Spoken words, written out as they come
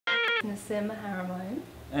Nassim Haramein.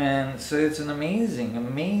 And so it's an amazing,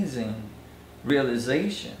 amazing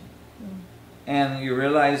realization. And you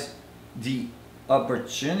realize the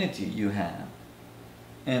opportunity you have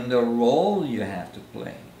and the role you have to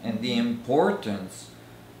play and the importance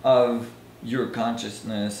of your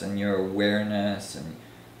consciousness and your awareness and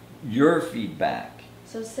your feedback.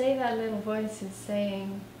 So say that little voice is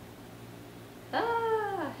saying,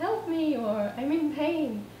 ah, help me, or I'm in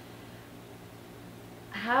pain.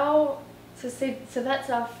 So that's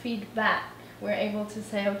our feedback. We're able to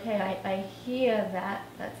say, okay, I hear that,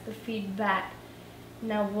 that's the feedback.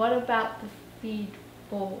 Now what about the feed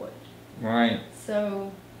forward? Right.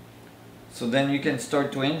 So then you can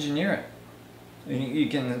start to engineer it. You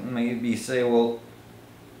can maybe say, well,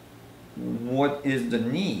 what is the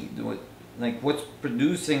need? What's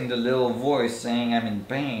producing the little voice saying I'm in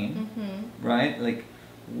pain, right? Like,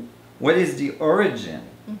 what is the origin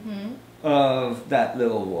of that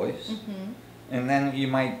little voice? And then you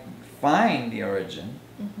might find the origin,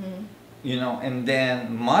 you know, and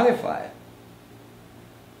then modify it.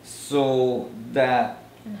 So that...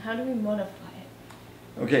 And how do we modify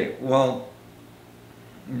it? Okay, well,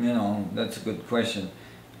 you know, that's a good question.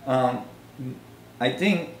 I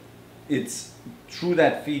think it's through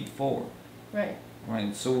that feed forward. Right.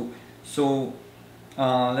 Right. So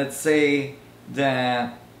let's say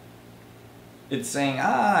that it's saying,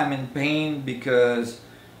 I'm in pain because,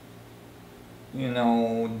 you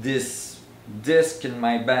know, this disc in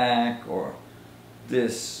my back, or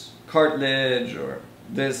this cartilage, or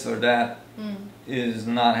this or that is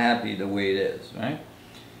not happy the way it is, right?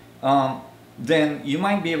 Then you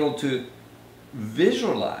might be able to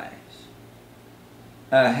visualize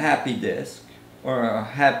a happy disc, or a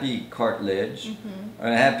happy cartilage, or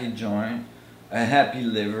a happy joint, a happy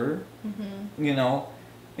liver, you know,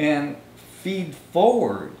 and feed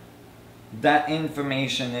forward that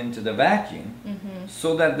information into the vacuum,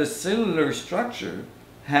 so that the cellular structure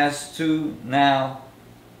has to now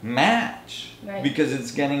match, right, because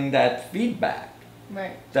it's getting that feedback,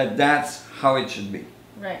 right, that's how it should be.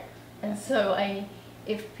 Right. And so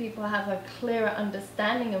if people have a clearer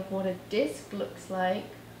understanding of what a disc looks like,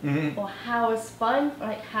 or how a spine,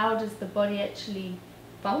 like how does the body actually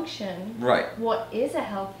function, right, what is a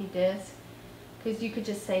healthy disc, because you could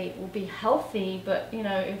just say it will be healthy, but you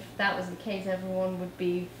know, if that was the case, everyone would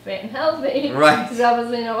be fit and healthy, right, it's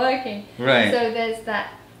obviously not working, right. So there's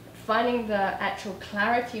that, finding the actual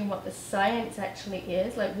clarity in what the science actually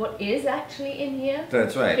is, like what is actually in here,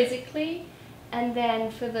 that's right, physically. And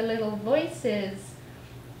then for the little voices,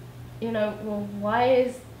 you know, well, why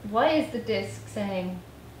is the disc saying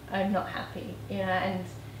I'm not happy, you know? And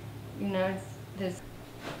you know, there's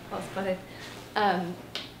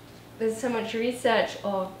so much research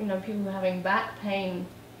of, you know, people having back pain.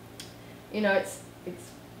 You know, it's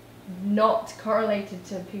not correlated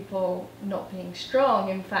to people not being strong.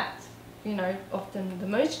 In fact, you know, often the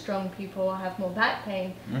most strong people have more back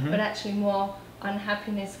pain, but actually more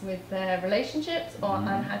unhappiness with their relationships, or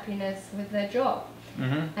unhappiness with their job.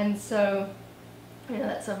 And so, you know,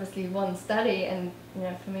 that's obviously one study, and you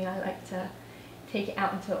know, for me, I like to take it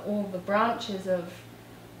out into all the branches of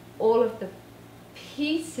all of the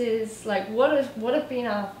pieces, like what have been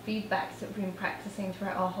our feedbacks that we've been practicing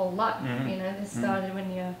throughout our whole life. You know, this started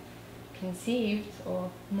when you're conceived or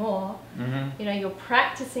more. You know, you're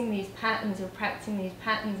practicing these patterns,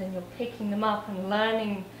 and you're picking them up and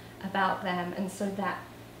learning about them. And so that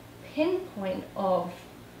pinpoint of,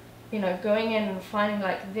 you know, going in and finding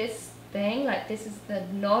like this thing, like this is the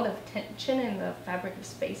knot of tension in the fabric of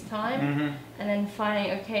space-time, and then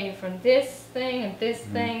finding, okay, from this thing and this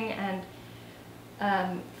thing, and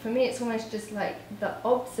for me it's almost just like the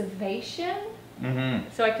observation.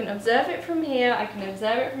 So I can observe it from here, I can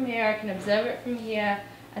observe it from here, I can observe it from here,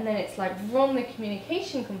 and then it's like from the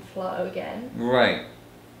communication can flow again. Right.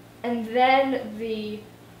 And then the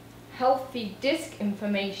healthy disc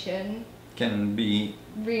information can be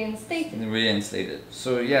reinstated.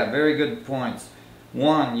 So yeah, very good points.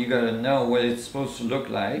 One, you got to know what it's supposed to look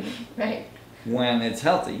like right, when it's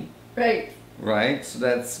healthy. Right. Right. So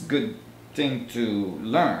that's a good thing to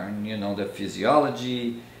learn. You know, the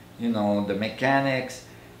physiology, you know, the mechanics,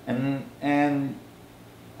 and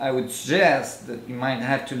I would suggest that you might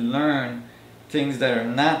have to learn things that are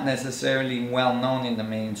not necessarily well known in the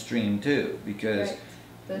mainstream too, because right.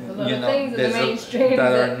 There's a lot of things in the mainstream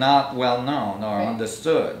that are not well known or right.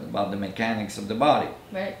 understood about the mechanics of the body.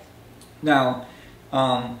 Right. Now,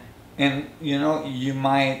 and you know, you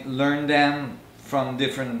might learn them from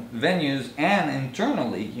different venues, and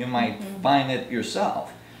internally you might find it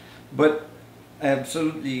yourself. But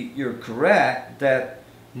absolutely, you're correct that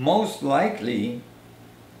most likely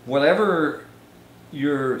whatever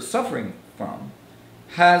you're suffering from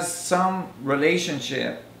has some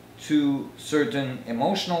relationship to certain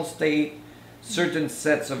emotional state, certain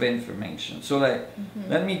sets of information. So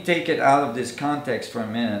let me take it out of this context for a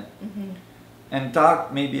minute and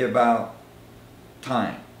talk maybe about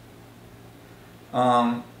time.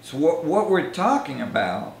 So what we're talking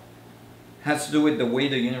about has to do with the way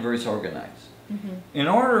the universe organizes. In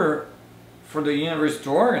order for the universe to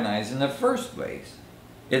organize in the first place,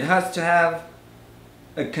 it has to have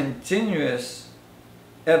a continuous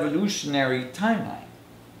evolutionary timeline.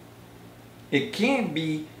 It can't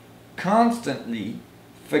be constantly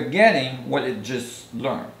forgetting what it just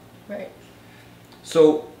learned. Right.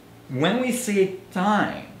 So when we say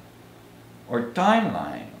time or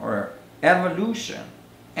timeline or evolution,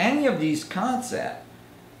 any of these concepts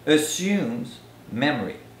assumes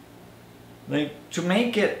memory. Like, to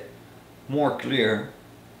make it more clear,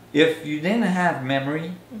 if you didn't have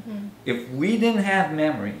memory, if we didn't have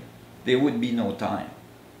memory, there would be no time.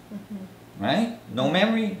 Right? No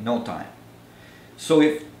memory, no time. So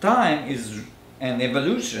if time is, and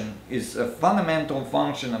evolution is a fundamental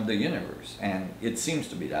function of the universe, and it seems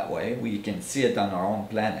to be that way, we can see it on our own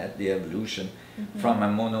planet, the evolution from a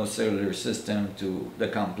monocellular system to the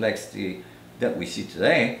complexity that we see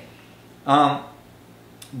today,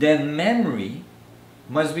 then memory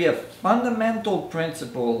must be a fundamental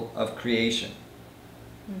principle of creation,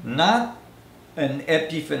 not an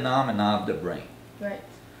epiphenomena of the brain. Right.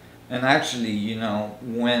 And actually, you know,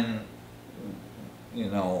 when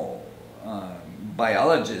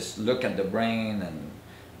biologists look at the brain and,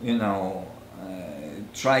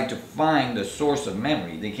 try to find the source of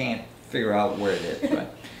memory, they can't figure out where it is, right?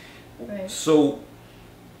 Right. So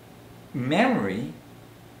memory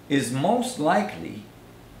is most likely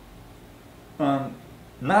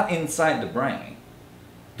not inside the brain.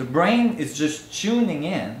 The brain is just tuning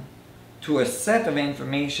in to a set of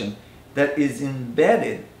information that is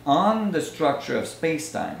embedded on the structure of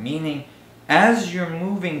space-time, meaning as you're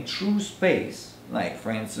moving through space, like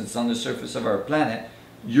for instance on the surface of our planet,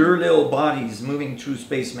 your little body is moving through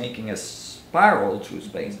space, making a spiral through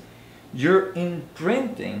space, you're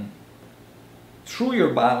imprinting through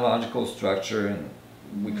your biological structure, and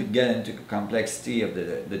we could get into the complexity of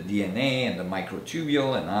the DNA and the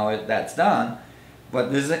microtubule and how that's done,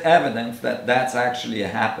 but there's evidence that that's actually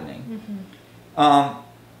happening.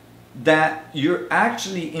 That you're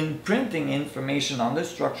actually imprinting information on the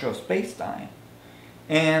structure of space-time,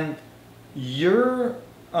 and your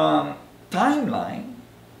timeline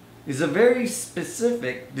is a very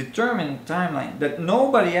specific, determined timeline that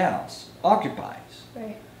nobody else occupies.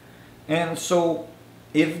 Right. And so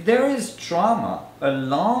if there is trauma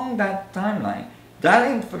along that timeline, that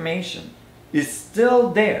information is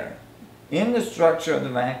still there in the structure of the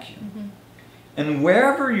vacuum. And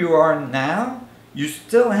wherever you are now, you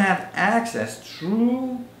still have access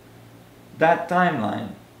through that timeline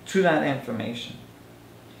to that information.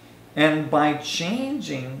 And by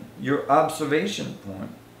changing your observation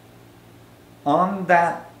point on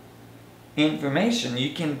that information,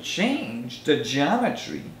 you can change the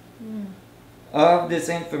geometry of this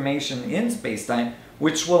information in space-time,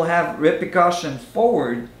 which will have repercussions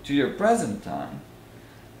forward to your present time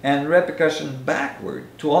and repercussions backward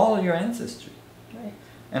to all your ancestry. Right.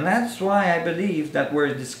 And that's why I believe that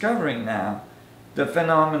we're discovering now the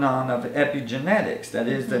phenomenon of epigenetics. That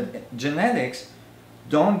is, that genetics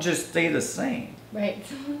don't just stay the same, Right.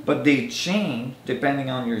 but they change depending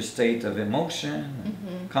on your state of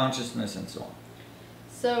emotion, consciousness, and so on.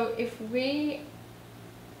 So if we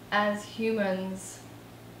as humans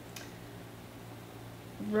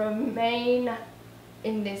remain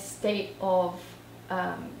in this state of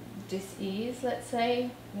dis-ease, let's say,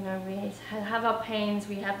 we have our pains,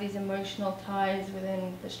 we have these emotional ties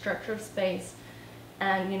within the structure of space,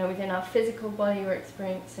 and within our physical body we're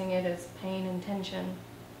experiencing it as pain and tension,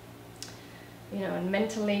 and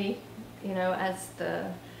mentally, as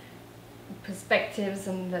the perspectives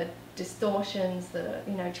and the distortions that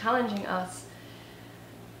are challenging us.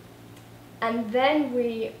 And then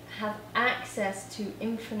we have access to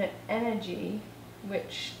infinite energy,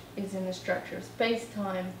 which is in the structure of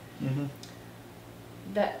space-time.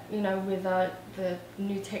 That, with the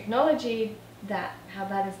new technology, how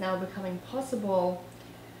that is now becoming possible.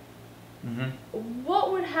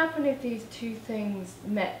 What would happen if these two things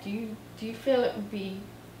met? Do you feel it would be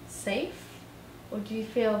safe, or do you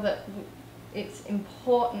feel that it's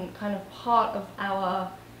important, kind of part of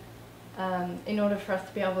our in order for us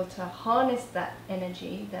to be able to harness that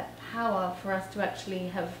energy, that power, for us to actually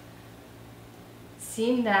have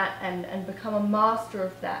seen that and become a master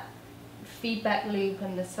of that feedback loop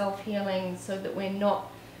and the self-healing, so that we're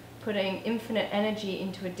not putting infinite energy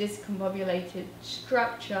into a discombobulated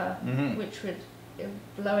structure, which would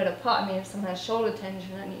blow it apart. I mean, if someone has shoulder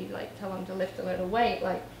tension and you like tell them to lift a load of weight,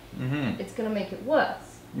 like it's going to make it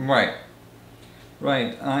worse. Right.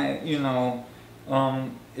 Right.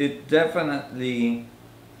 It definitely,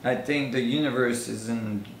 I think the universe is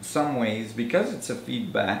in some ways, because it's a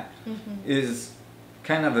feedback, is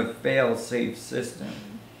kind of a fail-safe system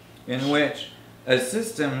in which a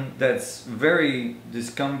system that's very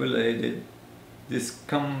discombobulated,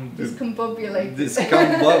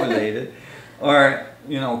 or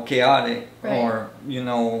chaotic, or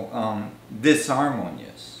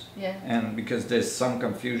disharmonious. Yeah. And because there's some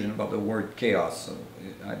confusion about the word chaos, so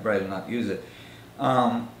I'd rather not use it.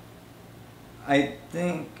 I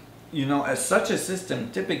think as such a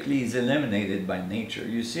system typically is eliminated by nature.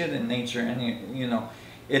 You see it in nature, and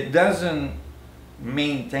it doesn't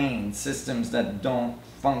maintain systems that don't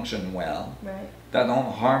function well, that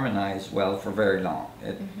don't harmonize well for very long.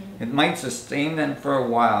 It might sustain them for a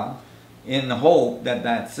while in the hope that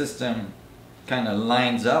that system kind of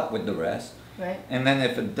lines up with the rest, and then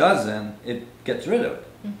if it doesn't, it gets rid of it.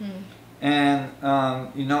 And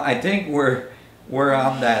I think we're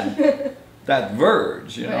on that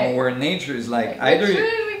verge, where nature is like either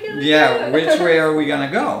which way are we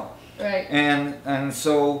gonna go? And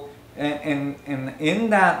so in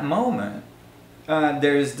that moment,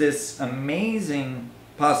 there's this amazing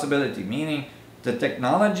possibility, meaning the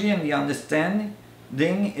technology and the understanding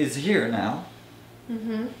is here now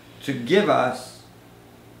to give us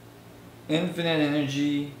infinite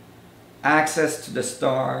energy, access to the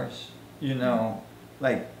stars,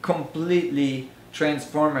 like completely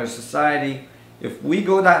transform our society. If we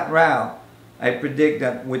go that route, I predict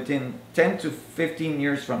that within 10 to 15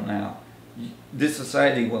 years from now, this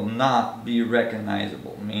society will not be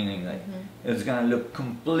recognizable, meaning like it's going to look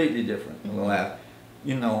completely different. We'll have,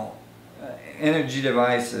 energy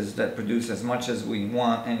devices that produce as much as we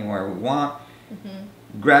want, anywhere we want,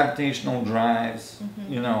 gravitational drives,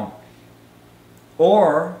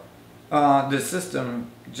 or the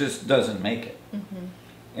system just doesn't make it.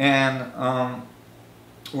 And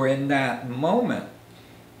we're in that moment.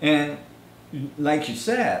 And like you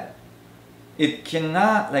said, it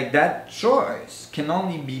cannot, like that choice can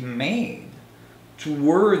only be made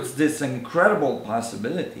towards this incredible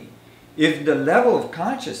possibility if the level of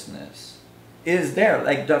consciousness is there.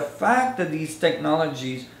 Like the fact that these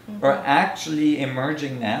technologies are actually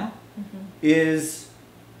emerging now is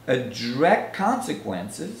a direct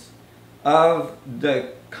consequences of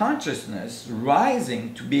the consciousness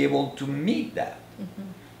rising to be able to meet that.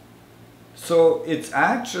 So it's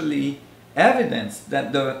actually evidence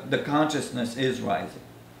that the consciousness is rising.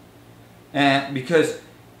 And because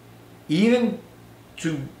even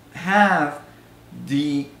to have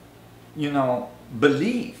the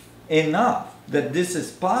belief enough that this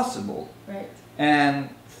is possible, and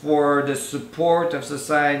for the support of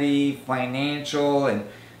society, financial and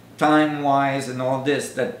time-wise and all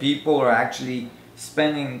this, that people are actually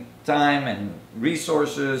spending time and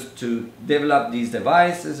resources to develop these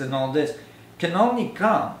devices and all this, can only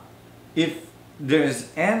come if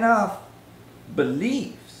there's enough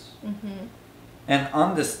beliefs and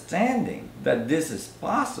understanding that this is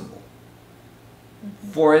possible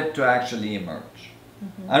for it to actually emerge.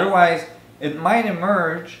 Otherwise, it might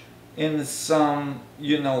emerge in some,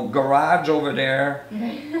 garage over there,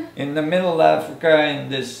 in the middle of Africa, in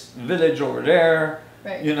this village over there,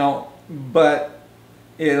 but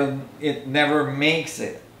it never makes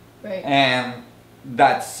it. And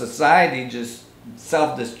that society just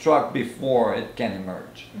self-destruct before it can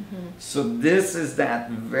emerge. So this is that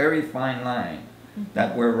very fine line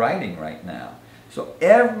that we're writing right now. So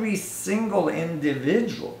every single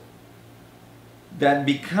individual that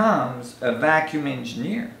becomes a vacuum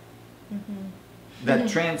engineer, that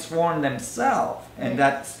transform themselves and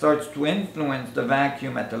that starts to influence the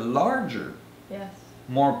vacuum at a larger,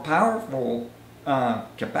 more powerful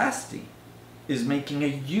capacity, is making a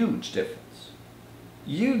huge difference.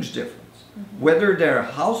 Huge difference. Whether they're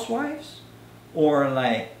housewives or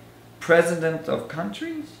like president of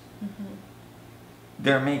countries,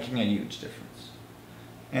 they're making a huge difference.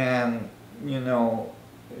 And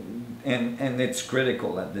and it's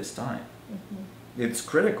critical at this time. It's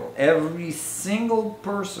critical. Every single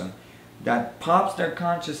person that pops their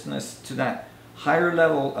consciousness to that higher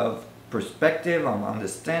level of perspective, of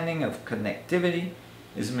understanding, of connectivity,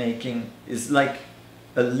 is like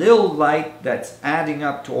a little light that's adding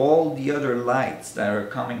up to all the other lights that are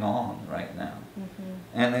coming on right now.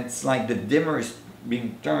 And it's like the dimmer is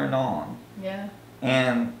being turned on.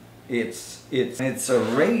 And it's a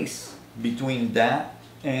race between that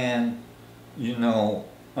and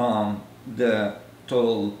the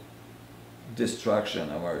total destruction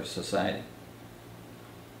of our society.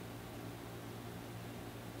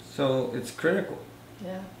 So it's critical.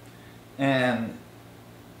 Yeah. And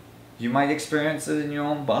you might experience it in your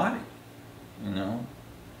own body, you know.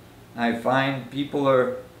 I find people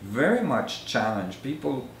are very much challenged.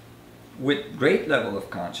 People with great level of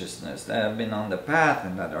consciousness that have been on the path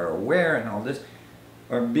and that are aware and all this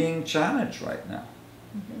are being challenged right now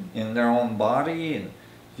in their own body and,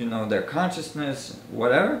 you know, their consciousness,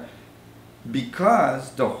 whatever,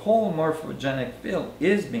 because the whole morphogenic field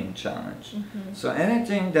is being challenged. So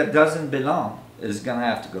anything that doesn't belong is gonna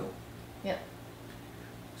have to go. Yeah.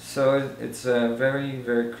 So it's a very,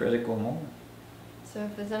 very critical moment. So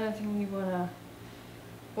if there's anything you wanna,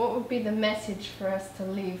 what would be the message for us to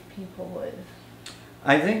leave people with?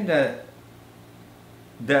 I think that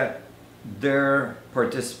their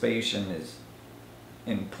participation is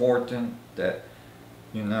important, that,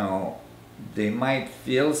 you know, they might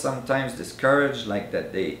feel sometimes discouraged, like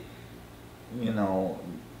that they, you know,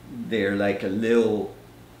 they're like a little,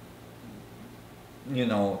 you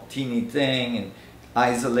know, teeny thing and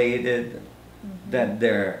isolated, that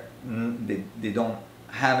they don't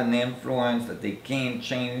have an influence, that they can't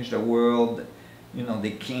change the world, that, you know,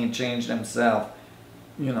 they can't change themselves.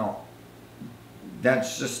 You know,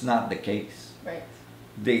 that's just not the case. Right.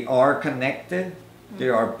 They are connected. They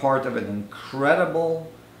are part of an incredible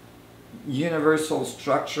universal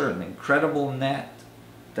structure, an incredible net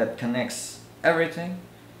that connects everything.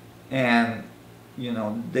 And, you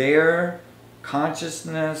know, their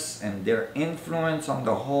consciousness and their influence on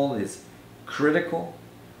the whole is critical.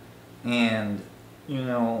 And, you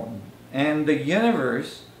know, and the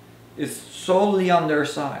universe is solely on their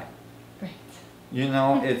side. Right. You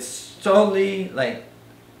know, it's solely like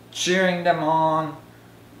cheering them on,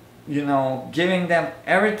 you know, giving them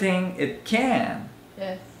everything it can.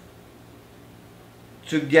 Yes.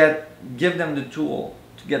 To give them the tool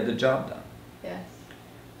to get the job done. Yes.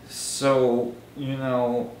 So, you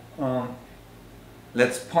know,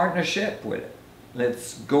 let's partnership with it.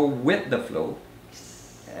 Let's go with the flow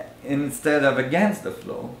instead of against the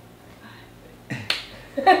flow.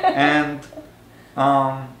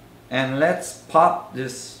 and let's pop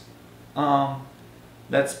this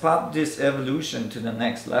evolution to the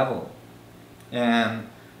next level, and,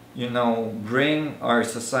 you know, bring our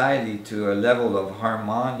society to a level of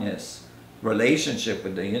harmonious relationship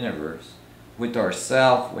with the universe, with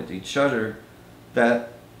ourselves, with each other,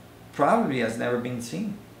 that probably has never been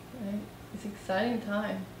seen. Right. It's an exciting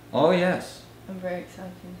time. Oh yes. I'm very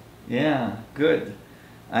excited. Yeah, good.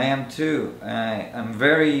 I am too. I'm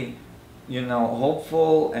very, you know,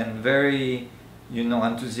 hopeful and very, you know,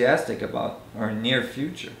 enthusiastic about our near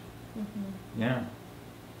future. Yeah.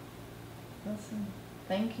 Awesome.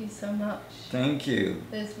 Thank you so much. Thank you.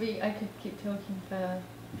 I could keep talking for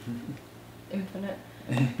infinite,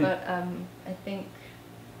 but I think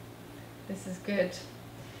this is good.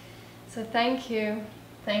 So thank you,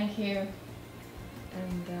 and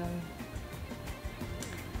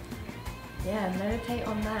yeah, meditate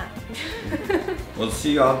on that. We'll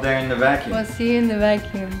see you out there in the vacuum. We'll see you in the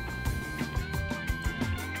vacuum.